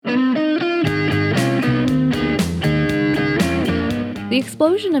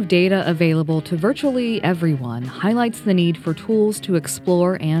explosion of data available to virtually everyone highlights the need for tools to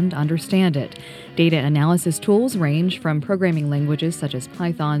explore and understand it. Data analysis tools range from programming languages such as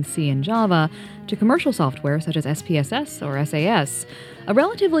Python, C, and Java to commercial software such as SPSS or SAS. A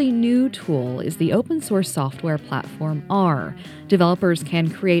relatively new tool is the open source software platform R. Developers can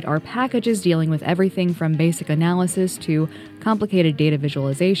create R packages dealing with everything from basic analysis to complicated data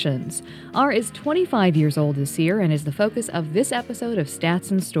visualizations. R is 25 years old this year and is the focus of this episode of Stats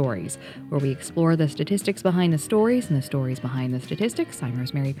and Stories, where we explore the statistics behind the stories and the stories behind the statistics. I'm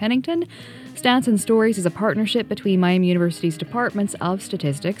Rosemary Pennington. Stats and Stories is a partnership between Miami University's Departments of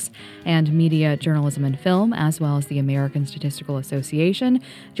Statistics and Media, Journalism, and Film, as well as the American Statistical Association.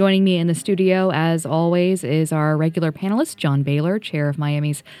 Joining me in the studio, as always, is our regular panelist, John Baylor, chair of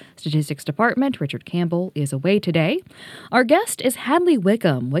Miami's Statistics Department. Richard Campbell is away today. Our guest is Hadley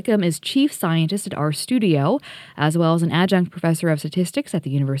Wickham. Wickham is chief scientist at RStudio, as well as an adjunct professor of statistics at the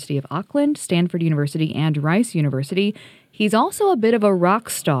University of Auckland, Stanford University, and Rice University. He's also a bit of a rock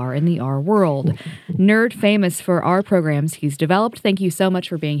star in the R world. Nerd famous for R programs he's developed. Thank you so much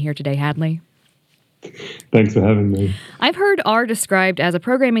for being here today, Hadley. Thanks for having me. I've heard R described as a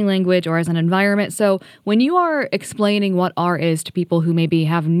programming language or as an environment. So when you are explaining what R is to people who maybe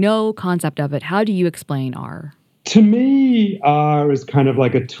have no concept of it, how do you explain R? To me, R is kind of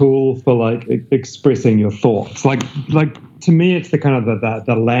like a tool for like expressing your thoughts. Like to me, it's the kind of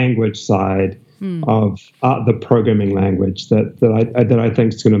the language side of the programming language that I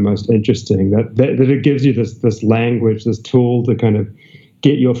think is kind of most interesting. That it gives you this language, this tool to kind of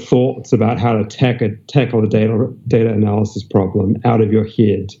get your thoughts about how to tackle a data analysis problem out of your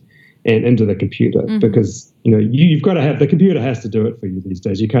head and into the computer, because you've got to have the computer has to do it for you these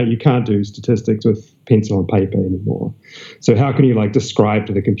days. You can't do statistics with pencil and paper anymore. So how can you describe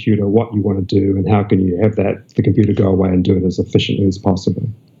to the computer what you want to do, and how can you have the computer go away and do it as efficiently as possible?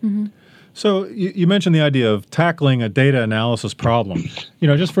 Mm-hmm. So you mentioned the idea of tackling a data analysis problem.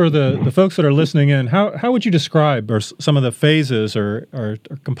 Just for the folks that are listening in, how would you describe some of the phases or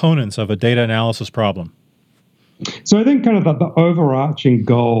components of a data analysis problem? So I think kind of the overarching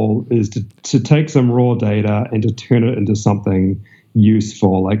goal is to take some raw data and to turn it into something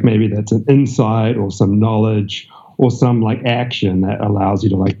useful, like maybe that's an insight or some knowledge or some action that allows you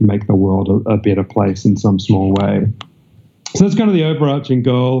to make the world a better place in some small way. So that's kind of the overarching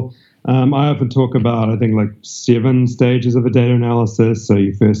goal. I often talk about, I think, 7 stages of a data analysis. So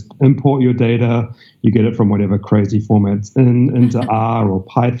you first import your data, you get it from whatever crazy formats into R or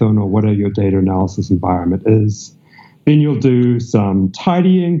Python or whatever your data analysis environment is. Then you'll do some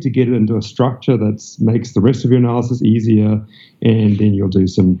tidying to get it into a structure that makes the rest of your analysis easier. And then you'll do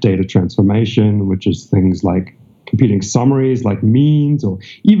some data transformation, which is things like computing summaries like means, or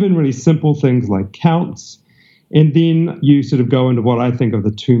even really simple things like counts. And then you sort of go into what I think of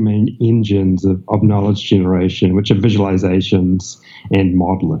the 2 main engines of knowledge generation, which are visualizations and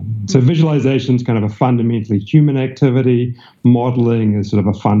modeling. So visualization is kind of a fundamentally human activity. Modeling is sort of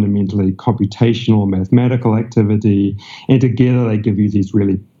a fundamentally computational mathematical activity. And together they give you these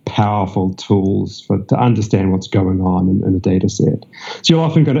really powerful tools to understand what's going on in a data set. So you're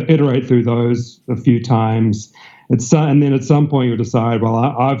often going to iterate through those a few times. And then at some point you'll decide, well,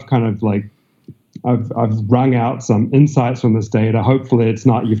 I've kind of I've wrung out some insights from this data. Hopefully it's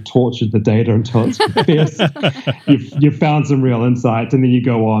not you've tortured the data until it's fierce. You've found some real insights, and then you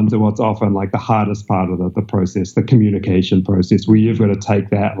go on to what's often the hardest part of the process, the communication process, where you've got to take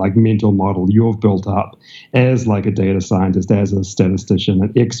that mental model you've built up as a data scientist, as a statistician,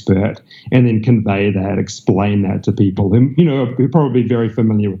 an expert, and then convey that, explain that to people who are probably very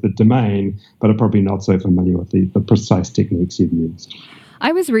familiar with the domain, but are probably not so familiar with the precise techniques you've used.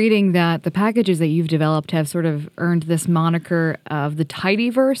 I was reading that the packages that you've developed have sort of earned this moniker of the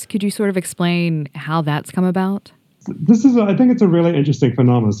tidyverse. Could you sort of explain how that's come about? I think it's a really interesting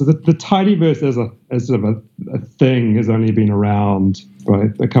phenomenon. So the tidyverse as a thing has only been around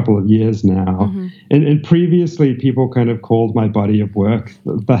for a couple of years now. And previously people kind of called my body of work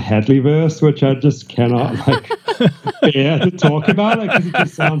the Hadleyverse, which I just cannot bear to talk about it because it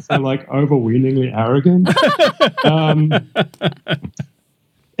just sounds so overweeningly arrogant.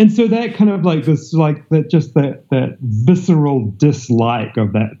 And so that kind of that visceral dislike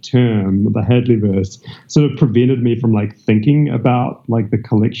of that term, the Hadleyverse, sort of prevented me from thinking about the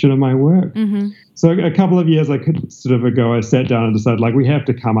collection of my work. So a couple of years ago, I sat down and decided we have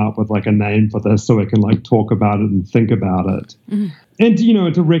to come up with a name for this so we can talk about it and think about it. And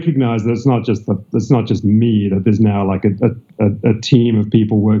to recognize that it's not just me, that there's now a team of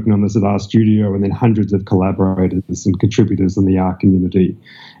people working on this at RStudio, and then hundreds of collaborators and contributors in the R community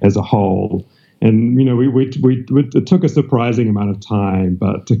as a whole. And it took a surprising amount of time,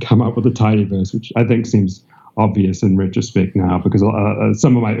 but to come up with the tidyverse, which I think seems obvious in retrospect now, because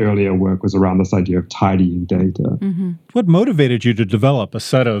some of my earlier work was around this idea of tidying data. Mm-hmm. What motivated you to develop a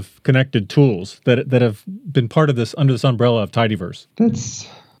set of connected tools that have been part of this under this umbrella of tidyverse? That's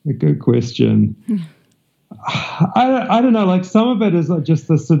a good question. I don't know. Like, some of it is like just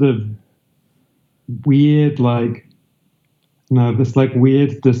this sort of weird, like, this like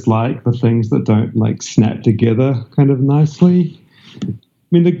weird dislike for things that don't like snap together kind of nicely. I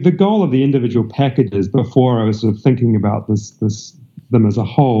mean, the goal of the individual packages before I was sort of thinking about them as a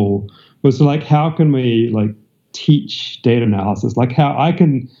whole was like, how can we like teach data analysis? Like, I've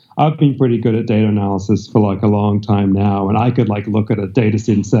been pretty good at data analysis for like a long time now, and I could like look at a data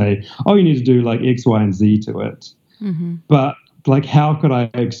set and say, oh, you need to do like X, Y, and Z to it. Mm-hmm. But like, how could I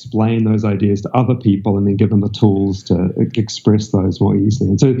explain those ideas to other people and then give them the tools to express those more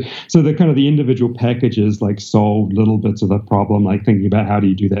easily? And so the kind of the individual packages like solved little bits of the problem, like thinking about how do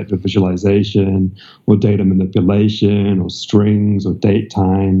you do that for visualization or data manipulation or strings or date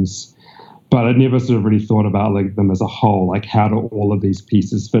times. But I'd never sort of really thought about like them as a whole, like how do all of these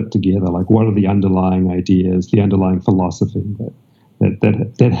pieces fit together? Like, what are the underlying ideas, the underlying philosophy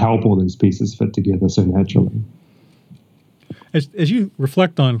that help all these pieces fit together so naturally? As you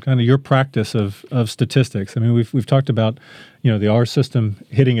reflect on kind of your practice of statistics, I mean, we've talked about, the R system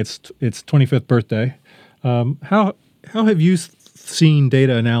hitting its 25th birthday. How have you seen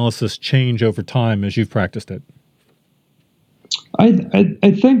data analysis change over time as you've practiced it? I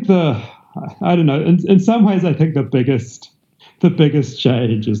think I don't know. In some ways, I think the biggest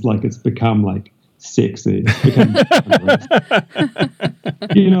change is like it's become like sexy. It's become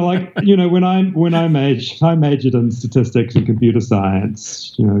when I majored in statistics and computer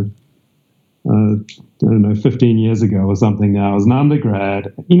science, I don't know, 15 years ago or something now as an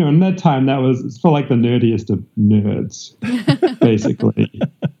undergrad. In that time, it's for like the nerdiest of nerds, basically.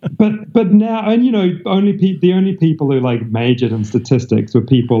 But now, and the only people who like majored in statistics were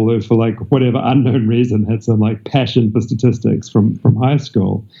people who, for like whatever unknown reason, had some like passion for statistics from high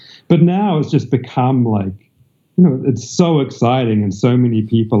school. But now it's just become like, it's so exciting, and so many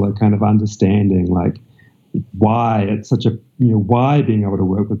people are kind of understanding like why it's such a, why being able to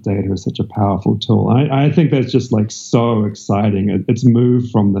work with data is such a powerful tool. I think that's just like so exciting. It's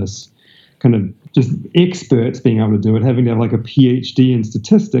moved from this kind of just experts being able to do it, having to have like a PhD in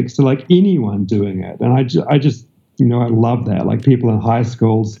statistics, to like anyone doing it. And I just I love that. Like, people in high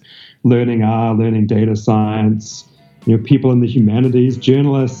schools learning R, learning data science, people in the humanities,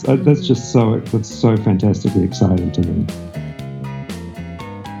 journalists. That's so fantastically exciting to me.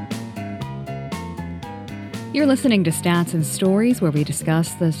 You're listening to Stats and Stories, where we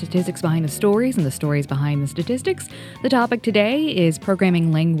discuss the statistics behind the stories and the stories behind the statistics. The topic today is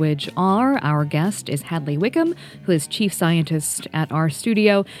programming language R. Our guest is Hadley Wickham, who is chief scientist at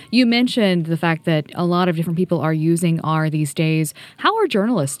RStudio. You mentioned the fact that a lot of different people are using R these days. How are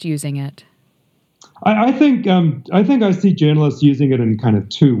journalists using it? I think I see journalists using it in kind of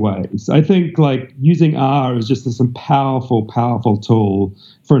two ways. I think like using R is just this powerful tool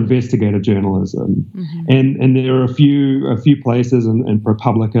for investigative journalism, mm-hmm. and there are a few places, and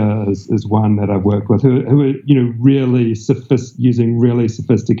ProPublica is one that I've worked with who are really using really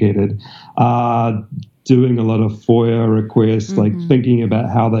sophisticated, doing a lot of FOIA requests, mm-hmm. like thinking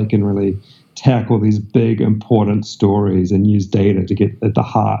about how they can really tackle these big important stories and use data to get at the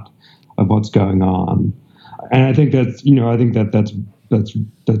heart of what's going on. And I think that's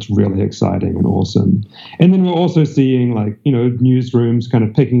really exciting and awesome. And then we're also seeing like, newsrooms kind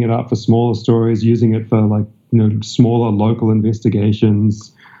of picking it up for smaller stories, using it for like, smaller local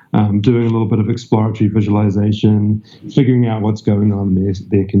investigations, doing a little bit of exploratory visualization, figuring out what's going on in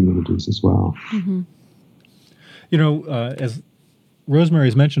their communities as well. Mm-hmm. As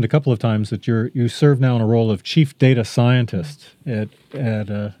Rosemary's mentioned a couple of times that you serve now in a role of chief data scientist at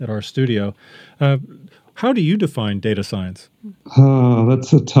RStudio. How do you define data science? Oh,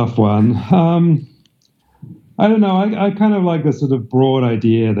 that's a tough one. I don't know. I kind of like the sort of broad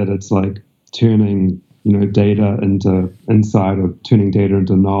idea that it's like turning data into insight, or turning data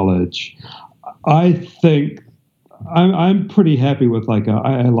into knowledge. I think I'm pretty happy with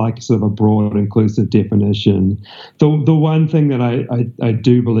I like sort of a broad, inclusive definition. The one thing that I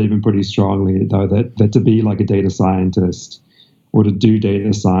do believe in pretty strongly, though, that to be like a data scientist or to do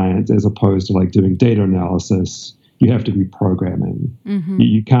data science as opposed to like doing data analysis, you have to be programming. Mm-hmm.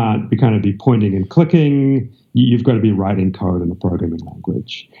 You can't be pointing and clicking. You've got to be writing code in a programming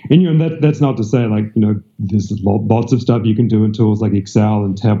language. And that's not to say there's lots of stuff you can do in tools like Excel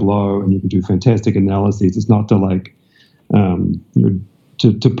and Tableau, and you can do fantastic analyses. It's not to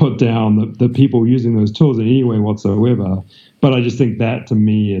to put down the people using those tools in any way whatsoever. But I just think that, to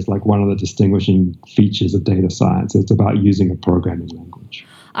me, is like one of the distinguishing features of data science. It's about using a programming language.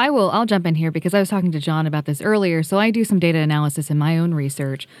 I'll jump in here because I was talking to John about this earlier. So I do some data analysis in my own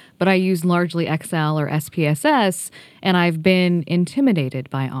research, but I use largely Excel or SPSS, and I've been intimidated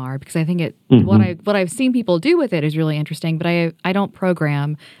by R because I think what I've seen people do with it is really interesting, but I don't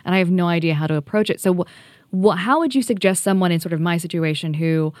program and I have no idea how to approach it. So how would you suggest someone in sort of my situation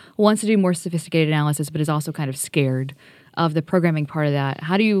who wants to do more sophisticated analysis but is also kind of scared of the programming part of that?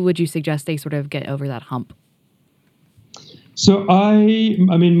 Would you suggest they sort of get over that hump? So I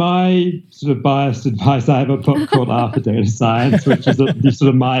mean, my sort of biased advice, I have a book called R for Data Science, which is sort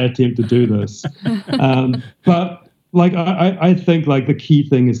of my attempt to do this. But like, I think like the key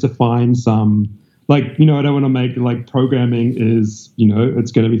thing is to find some, like, I don't want to make like programming is,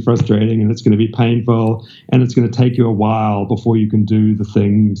 it's going to be frustrating and it's going to be painful and it's going to take you a while before you can do the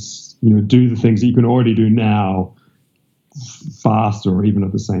things that you can already do now faster or even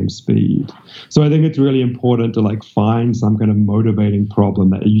at the same speed. So I think it's really important to like find some kind of motivating problem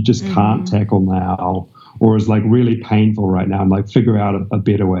that you just can't tackle now or is like really painful right now and like figure out a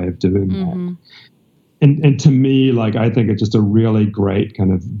better way of doing that. And to me, like, I think it's just a really great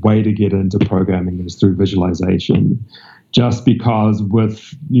kind of way to get into programming is through visualization. Just because with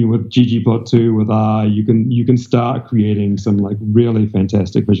ggplot2, with R, you can start creating some like really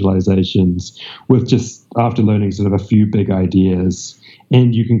fantastic visualizations with just after learning sort of a few big ideas,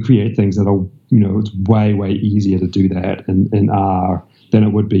 and you can create things that are it's way easier to do that in R than it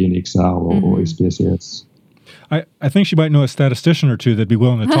would be in Excel or SPSS. I think she might know a statistician or two that'd be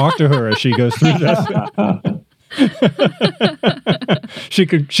willing to talk to her as she goes through this.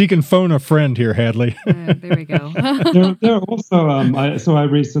 She can phone a friend here, Hadley. There we go. there are also I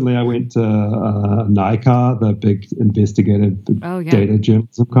recently went to NICAR, the big investigative data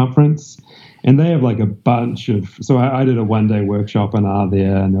journalism conference, and they have like a bunch of. So I did a one-day workshop on R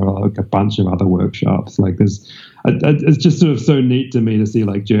there, and there are like a bunch of other workshops. Like it's just sort of so neat to me to see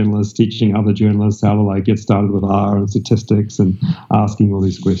like journalists teaching other journalists how to like get started with R and statistics and asking all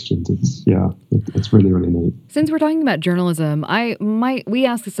these questions. It's really neat. Since we're talking about journalism, we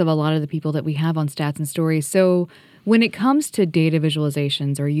ask this of a lot of the people that we have on Stats and Stories. So when it comes to data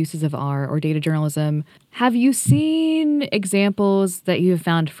visualizations or uses of R or data journalism, have you seen examples that you have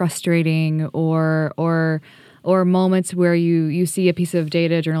found frustrating or moments where you see a piece of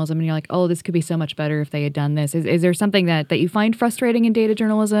data journalism and you're like, oh, this could be so much better if they had done this? Is there something that you find frustrating in data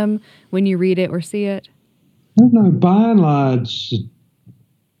journalism when you read it or see it? I don't know. By and large,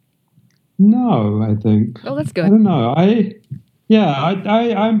 no, I think. Oh, that's good. I don't know.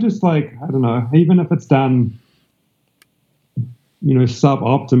 I'm just like, I don't know, even if it's done,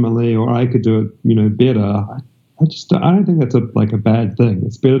 suboptimally, or I could do it, better. I don't think that's a bad thing.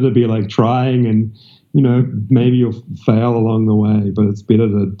 It's better to be like trying and, maybe you'll fail along the way, but it's better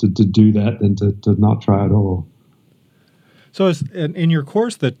to do that than to not try at all. So in your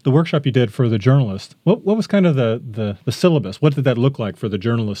course, the workshop you did for the journalist, what was kind of the syllabus? What did that look like for the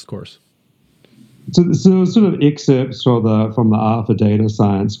journalist course? So sort of excerpts from the R for Data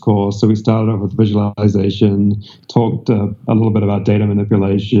Science course. So we started off with visualization, talked a little bit about data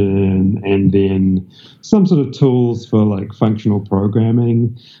manipulation, and then some sort of tools for like functional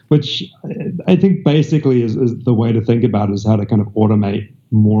programming, which I think basically is the way to think about it, is how to kind of automate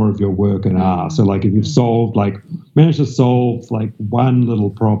more of your work in R. So like if you've managed to solve like one little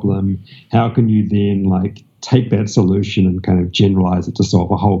problem, how can you then like take that solution and kind of generalize it to solve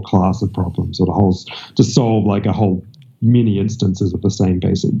a whole class of problems, or to solve like a whole many instances of the same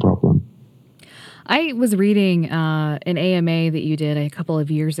basic problem. I was reading an AMA that you did a couple of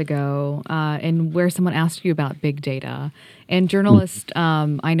years ago, and where someone asked you about big data. And journalists,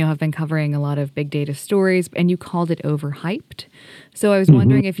 I know, have been covering a lot of big data stories, and you called it overhyped. So I was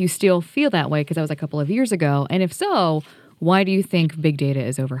wondering if you still feel that way, because that was a couple of years ago. And if so, why do you think big data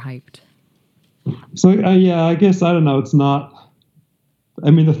is overhyped? So, I guess, I don't know, it's not,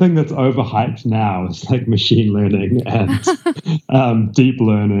 I mean, the thing that's overhyped now is like machine learning and deep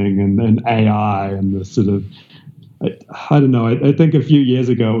learning and AI and the sort of, I don't know, I think a few years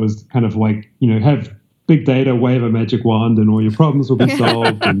ago it was kind of like, have big data, wave a magic wand and all your problems will be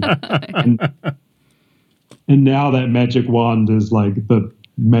solved. and now that magic wand is like the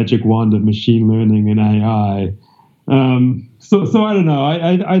magic wand of machine learning and AI. So I don't know,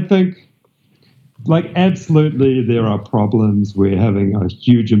 I think, like, absolutely, there are problems where having a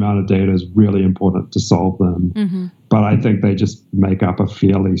huge amount of data is really important to solve them. But I think they just make up a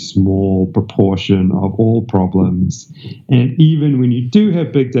fairly small proportion of all problems. And even when you do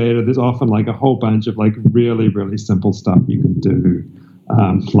have big data, there's often like a whole bunch of like really, really simple stuff you can do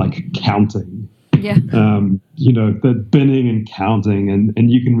like counting. Yeah. The binning and counting,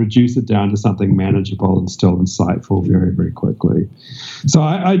 and you can reduce it down to something manageable and still insightful very, very quickly. So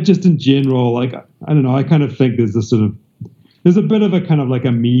I just in general, like, I don't know, I kind of think there's a bit of a kind of like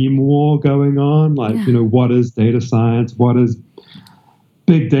a meme war going on. Like, what is data science? What is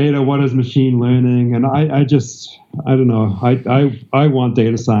big data? What is machine learning? And I don't know. I want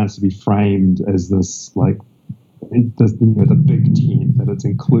data science to be framed as this, like, the big team, that it's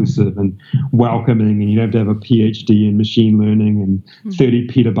inclusive and welcoming, and you don't have to have a PhD in machine learning and 30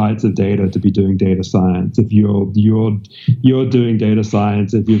 petabytes of data to be doing data science. If you're doing data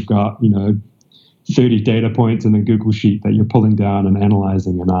science, if you've got 30 data points in a Google Sheet that you're pulling down and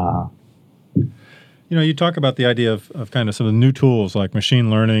analyzing in R. You talk about the idea of kind of some of the new tools like machine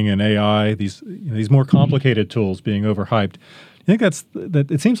learning and AI, these more complicated tools being overhyped. I think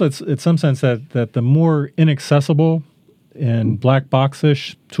that it seems like in some sense that the more inaccessible and black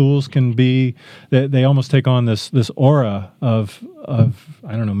box-ish tools can be, that they almost take on this aura of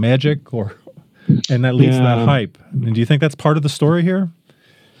I don't know, magic, and that leads to that hype. I mean, do you think that's part of the story here?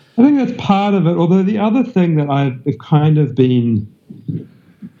 I think that's part of it. Although the other thing that I've kind of been,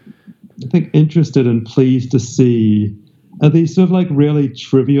 I think, interested and pleased to see are these sort of like really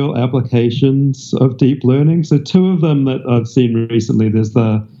trivial applications of deep learning. So two of them that I've seen recently, there's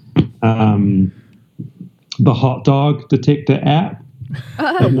the hot dog detector app.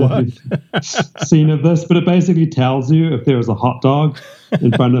 What? Seen of this, but it basically tells you if there is a hot dog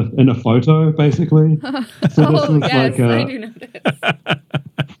in a photo, basically. So this was yes, I do know this.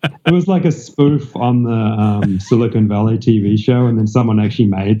 It was like a spoof on the Silicon Valley TV show, and then someone actually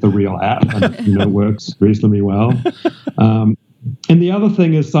made the real app, and it works reasonably well. And the other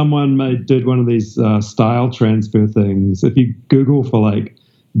thing is someone did one of these style transfer things. If you Google for like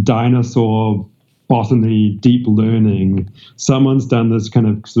dinosaur botany deep learning, someone's done this kind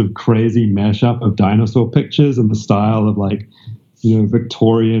of sort of crazy mashup of dinosaur pictures in the style of like,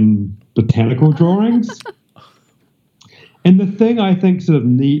 Victorian botanical drawings. And the thing I think sort of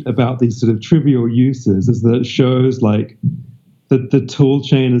neat about these sort of trivial uses is that it shows like that the tool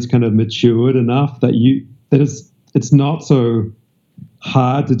chain is kind of matured enough that it's not so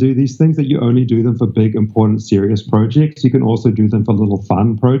hard to do these things, that you only do them for big, important, serious projects. You can also do them for little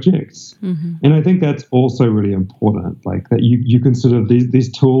fun projects. Mm-hmm. And I think that's also really important, like that you can sort of,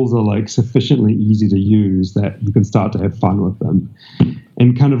 these tools are like sufficiently easy to use that you can start to have fun with them.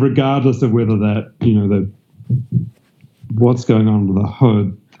 And kind of regardless of whether that, what's going on under the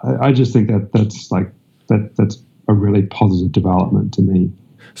hood, I just think that's a really positive development to me.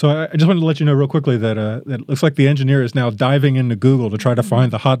 So I just wanted to let you know real quickly that it looks like the engineer is now diving into Google to try to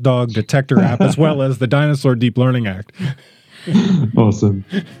find the hot dog detector app as well as the Dinosaur Deep Learning Act. Awesome.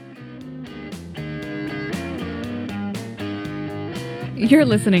 You're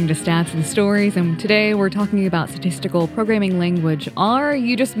listening to Stats and Stories, and today we're talking about statistical programming language R.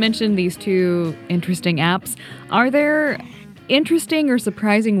 You just mentioned these two interesting apps. Are there interesting or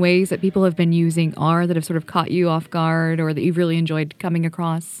surprising ways that people have been using R that have sort of caught you off guard or that you've really enjoyed coming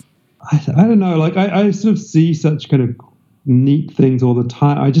across? I don't know. Like I sort of see such kind of neat things all the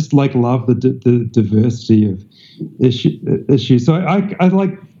time. I just love the diversity of issues. So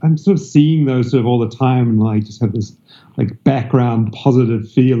I'm sort of seeing those sort of all the time, and like just have this like background positive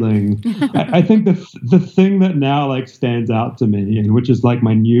feeling. I think the thing that now like stands out to me, and which is like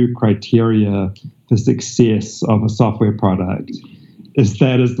my new criteria for success of a software product, is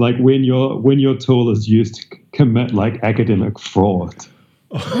like when your tool is used to commit like academic fraud.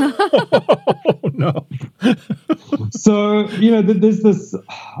 Oh, no. So, there's this,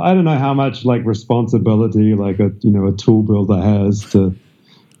 I don't know how much like responsibility like a tool builder has to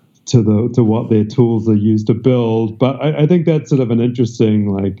what their tools are used to build. But I think that's sort of an interesting,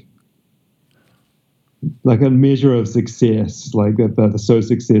 like a measure of success, like that they're so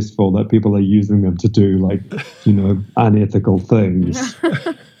successful that people are using them to do like, unethical things.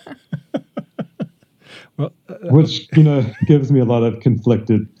 Well, which, gives me a lot of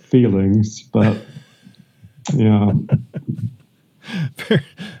conflicted feelings, but yeah.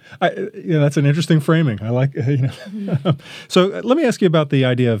 That's an interesting framing. I like, So let me ask you about the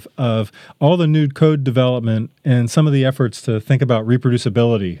idea of all the new code development and some of the efforts to think about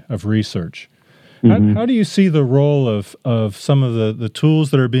reproducibility of research. Mm-hmm. How do you see the role of some of the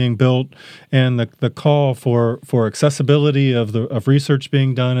tools that are being built and the call for accessibility of research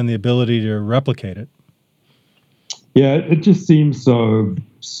being done and the ability to replicate it? Yeah, it just seems so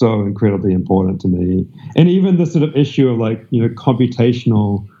incredibly important to me. And even the sort of issue of like,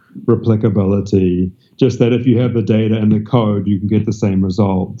 computational replicability, just that if you have the data and the code, you can get the same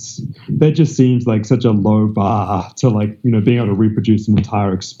results. That just seems like such a low bar to being able to reproduce an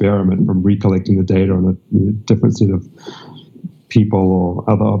entire experiment from recollecting the data on a different set of people or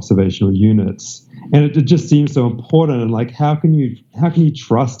other observational units. And it just seems so important. And how can you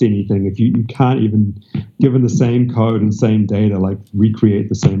trust anything if you can't even, given the same code and same data, recreate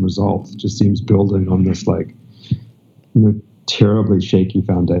the same results? It just seems building on this terribly shaky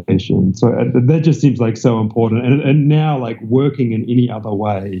foundation. So that just seems so important. And now working in any other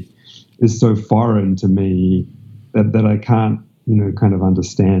way is so foreign to me that I can't kind of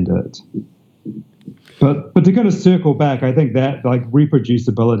understand it. But to kind of circle back, I think that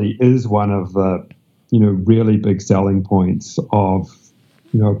reproducibility is one of the really big selling points of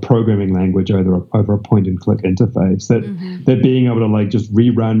a programming language over a point and click interface. That being able to just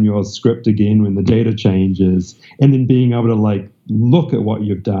rerun your script again when the data changes, and then being able to look at what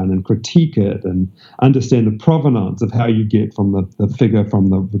you've done and critique it and understand the provenance of how you get from the figure from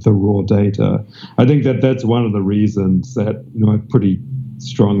the raw data. I think that's one of the reasons that I pretty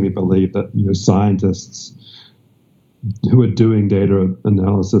strongly believe that scientists who are doing data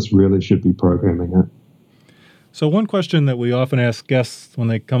analysis really should be programming it. So one question that we often ask guests when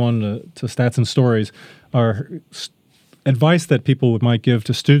they come on to Stats and Stories are advice that people might give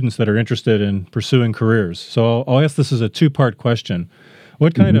to students that are interested in pursuing careers. So I'll ask this as a two-part question.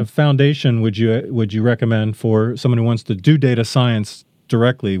 What kind of foundation would you recommend for someone who wants to do data science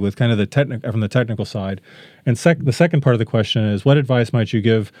directly with kind of from the technical side? And the second part of the question is, what advice might you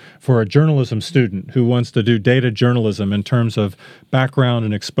give for a journalism student who wants to do data journalism in terms of background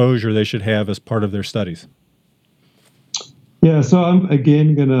and exposure they should have as part of their studies? Yeah, so I'm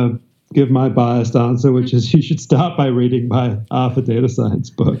again going to give my biased answer, which is you should start by reading my R for Data Science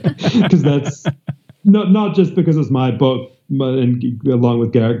book, because that's not just because it's my book along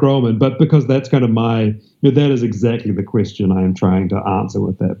with Garrett Groman, but because that's kind of that is exactly the question I am trying to answer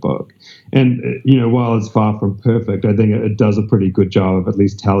with that book. And, while it's far from perfect, I think it does a pretty good job of at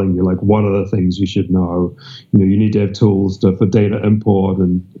least telling you, what are the things you should know. You need to have tools for data import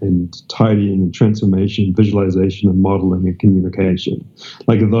and tidying and transformation, visualization and modeling and communication.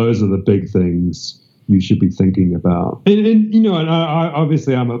 Those are the big things you should be thinking about. And I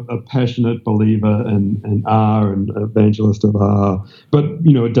obviously I'm a passionate believer in R and evangelist of R, but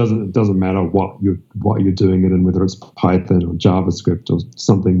it doesn't matter what you're doing it in, whether it's Python or JavaScript or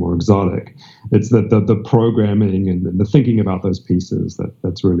something more exotic. It's the programming and the thinking about those pieces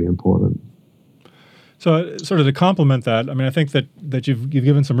that's really important. So sort of to complement that, I mean, I think that you've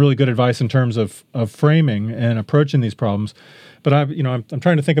given some really good advice in terms of framing and approaching these problems. But I'm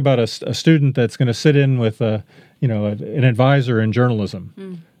trying to think about a student that's going to sit in with an advisor in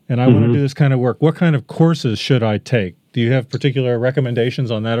journalism, and I want to do this kind of work. What kind of courses should I take? Do you have particular recommendations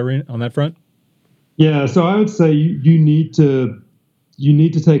on that front? Yeah, so I would say you need to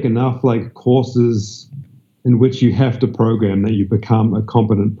take enough courses in which you have to program that you become a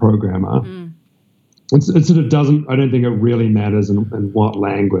competent programmer. It sort of doesn't, I don't think it really matters in what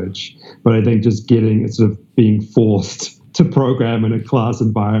language, but I think just being forced to program in a class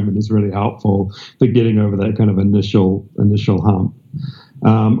environment is really helpful for getting over that kind of initial hump.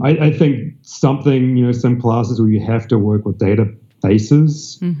 I think some classes where you have to work with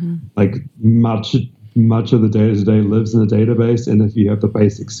databases, much of the data today lives in a database, and if you have the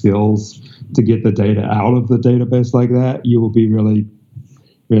basic skills to get the data out of the database like that, you will be really,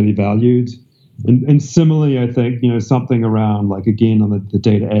 really valued. And similarly, I think, something around again on the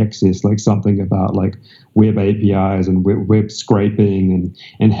data access, something about web APIs and web scraping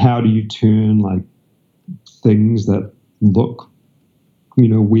and how do you turn things that look,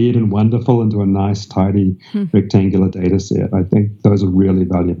 weird and wonderful into a nice, tidy rectangular data set. I think those are really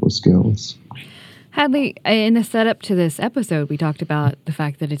valuable skills. Hadley, in the setup to this episode, we talked about the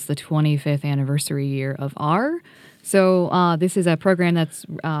fact that it's the 25th anniversary year of R. So this is a program that's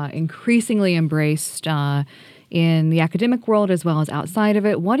increasingly embraced in the academic world as well as outside of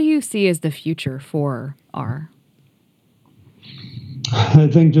it. What do you see as the future for R? I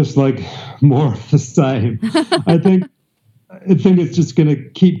think just more of the same. I think it's just going to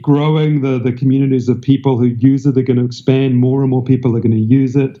keep growing. The communities of people who use it are going to expand. More and more people are going to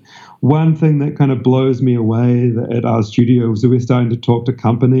use it. One thing that kind of blows me away at our studio is that we're starting to talk to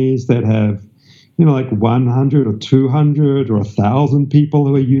companies that have 100 or 200 or 1,000 people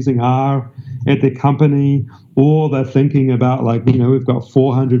who are using R at their company, or they're thinking about we've got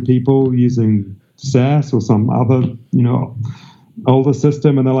 400 people using SAS or some other, older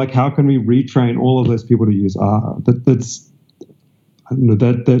system, and they're like, how can we retrain all of those people to use R? That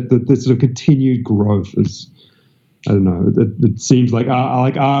sort of continued growth is I don't know. It seems like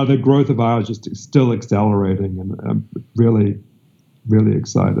the growth of R is just still accelerating, and I'm really, really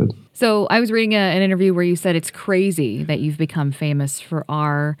excited. So I was reading an interview where you said it's crazy that you've become famous for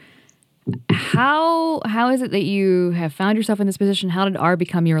R. How is it that you have found yourself in this position? How did R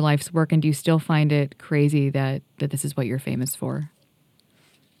become your life's work, and do you still find it crazy that this is what you're famous for?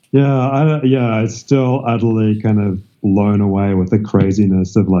 I'm still utterly kind of blown away with the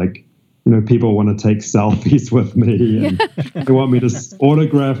craziness of people want to take selfies with me and they want me to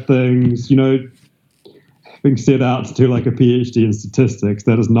autograph things, being set out to do like a PhD in statistics.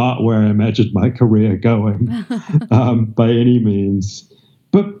 That is not where I imagined my career going by any means.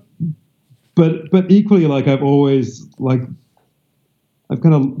 But equally, I've kind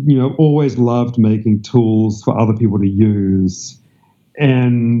of, always loved making tools for other people to use.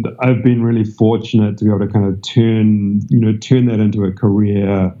 And I've been really fortunate to be able to kind of turn that into a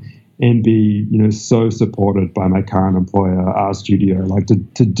career and be, so supported by my current employer,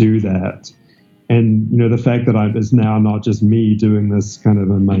 RStudio, to do that. And, the fact that it's now not just me doing this kind of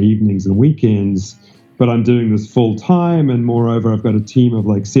in my evenings and weekends, but I'm doing this full time. And moreover, I've got a team of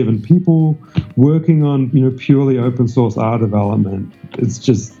 7 people working on, purely open source R development. It's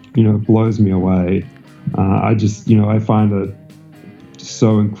just, blows me away. I find it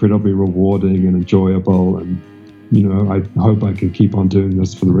so incredibly rewarding and enjoyable. And, I hope I can keep on doing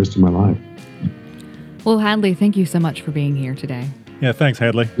this for the rest of my life. Well, Hadley, thank you so much for being here today. Yeah, thanks,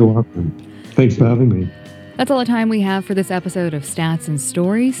 Hadley. You're welcome. Thanks for having me. That's all the time we have for this episode of Stats and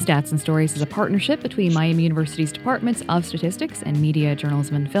Stories. Stats and Stories is a partnership between Miami University's Departments of Statistics and Media,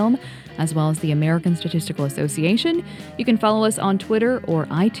 Journalism, and Film, as well as the American Statistical Association. You can follow us on Twitter or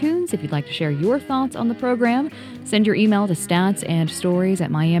iTunes if you'd like to share your thoughts on the program. Send your email to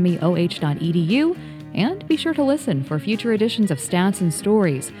statsandstories@miamioh.edu. And be sure to listen for future editions of Stats and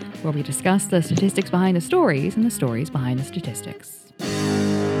Stories, where we discuss the statistics behind the stories and the stories behind the statistics.